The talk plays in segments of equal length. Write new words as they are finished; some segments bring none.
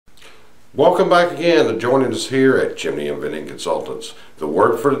Welcome back again to joining us here at Chimney Inventing Consultants. The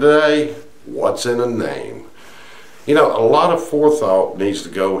word for today, what's in a name? You know, a lot of forethought needs to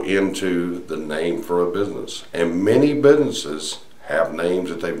go into the name for a business, and many businesses have names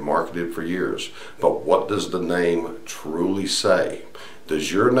that they've marketed for years. But what does the name truly say?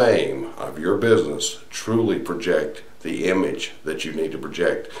 Does your name of your business truly project the image that you need to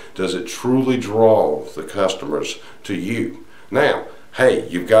project? Does it truly draw the customers to you? Now, hey,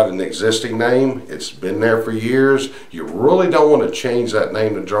 you've got an existing name, it's been there for years, you really don't want to change that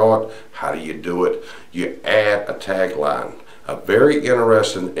name to draw it. How do you do it? You add a tagline, a very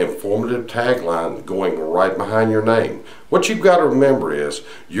interesting, informative tagline going right behind your name. What you've got to remember is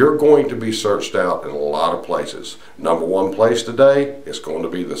you're going to be searched out in a lot of places. Number one place today is going to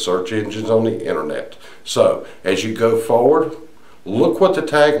be the search engines on the internet. So as you go forward, look what the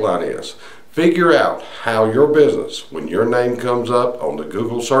tagline is. Figure out how your business, when your name comes up on the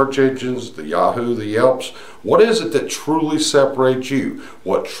Google search engines, the Yahoo, the Yelps, what is it that truly separates you?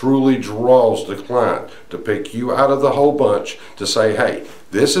 What truly draws the client to pick you out of the whole bunch to say, hey,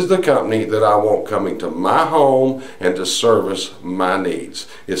 this is the company that I want coming to my home and to service my needs.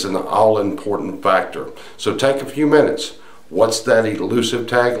 It's an all-important factor. So take a few minutes. What's that elusive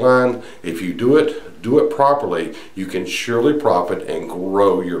tagline? If you do it properly, you can surely profit and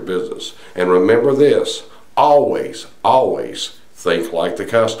grow your business. And remember this, always, always think like the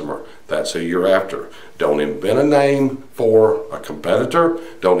customer. That's who you're after. Don't invent a name for a competitor.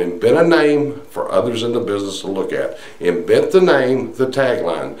 Don't invent a name for others in the business to look at. Invent the name, the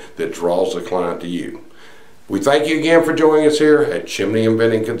tagline that draws the client to you. We thank you again for joining us here at Chimney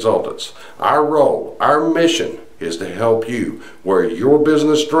Inventing Consultants. Our role, our mission is to help you where your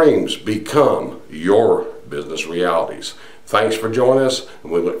business dreams become your business realities. Thanks for joining us,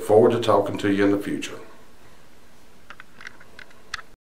 and we look forward to talking to you in the future.